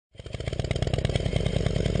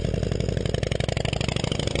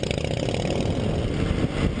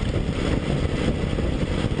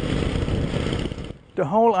The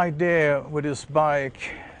whole idea with this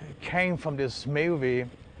bike came from this movie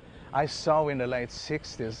I saw in the late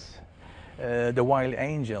 60s, The Wild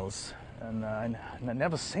Angels, and I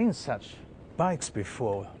never seen such bikes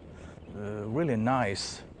before. Really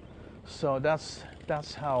nice. So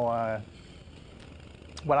that's how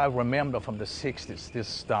what I remember from the 60s, this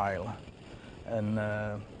style. And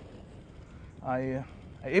I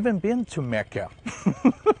even been to Mecca,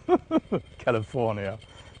 California.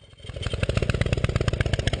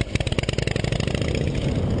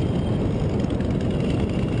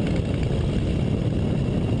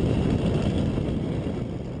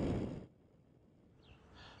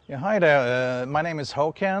 Yeah, hi there, my name is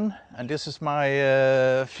Håkan, and this is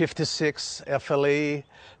my 56 FLE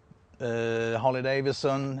Harley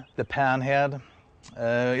Davidson, the Panhead.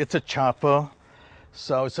 It's a chopper,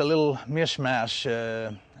 so it's a little mishmash,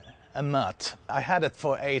 a mutt. I had it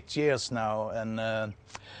for 8 years now, and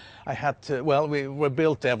I had to, well, we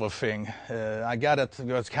rebuilt everything. I got it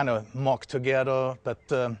was kind of mocked together, but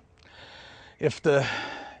if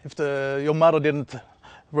your mother didn't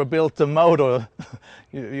rebuild the motor,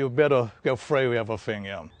 you better go through everything.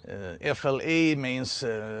 Yeah. FLE means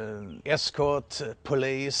escort,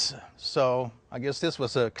 police, so I guess this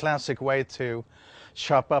was a classic way to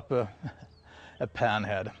chop up a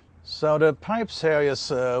Panhead. So the pipes here is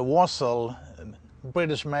Wassel,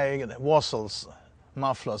 British made Wassels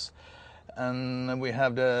mufflers, and we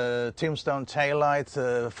have the Tombstone taillight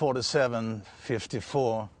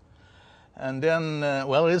 4754. And then,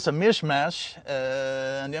 well, it's a mishmash,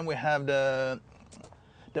 and then we have the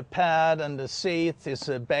pad and the seat is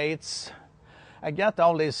Bates. I got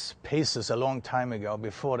all these pieces a long time ago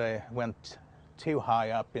before they went too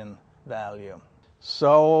high up in value.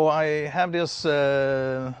 So I have this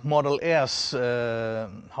Model S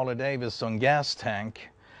Harley Davidson gas tank.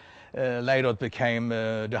 Later it became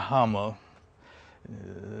the Hummer.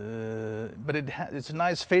 But it's a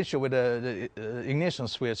nice feature with the ignition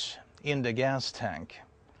switch in the gas tank.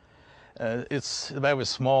 It's very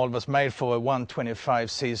small. It was made for a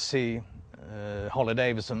 125cc Harley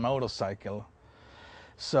Davidson motorcycle.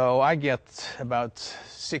 So I get about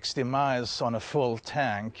 60 miles on a full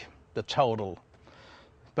tank, the total.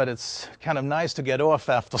 But it's kind of nice to get off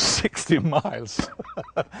after 60 miles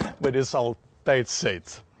with this old Bates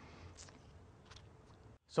seat.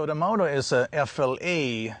 So the motor is a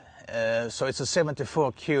FLE, so it's a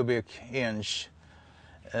 74 cubic inch.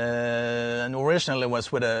 And originally was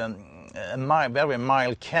with a very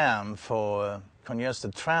mild cam for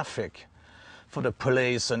congested traffic for the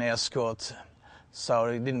police and escort, so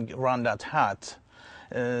it didn't run that hot.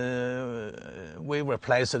 We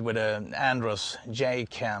replaced it with an Andros J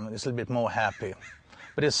cam. It's a little bit more happy,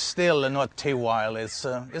 but it's still not too wild. It's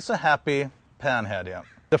a happy Panhead. Yeah.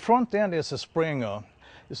 The front end is a Springer.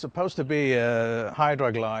 It's supposed to be a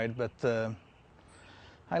Hydroglide, but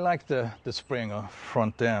I like the Springer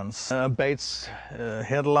front ends. Bates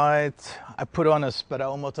headlight. I put on a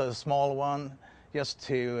speedometer, a small one, just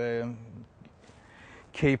to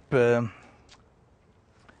keep the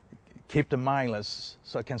mileage,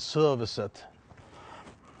 so I can service it.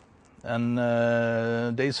 And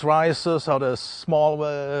these risers are the small,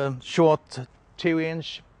 short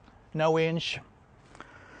 2-inch, no inch.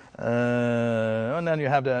 And then you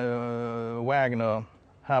have the Wagner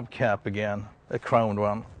hubcap again, a crowned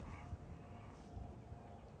one.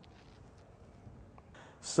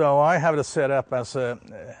 So I have it set up as a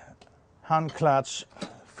hand clutch,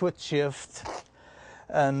 foot shift,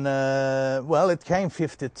 and well, it came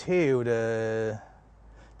 52, the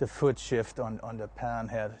foot shift on the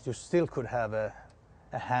Panhead. You still could have a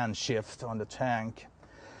hand shift on the tank.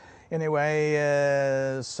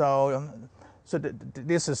 Anyway, so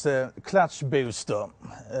this is a clutch booster.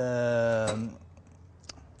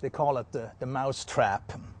 They call it the mouse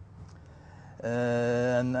trap.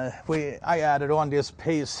 And I added on this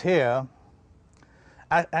piece here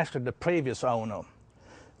after the previous owner.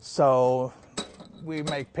 So we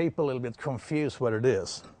make people a little bit confused what it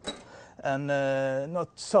is. And not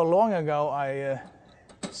so long ago I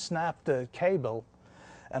snapped the cable,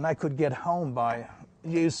 and I could get home by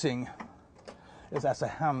using it as a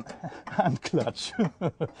hand clutch.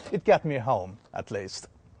 It got me home, at least.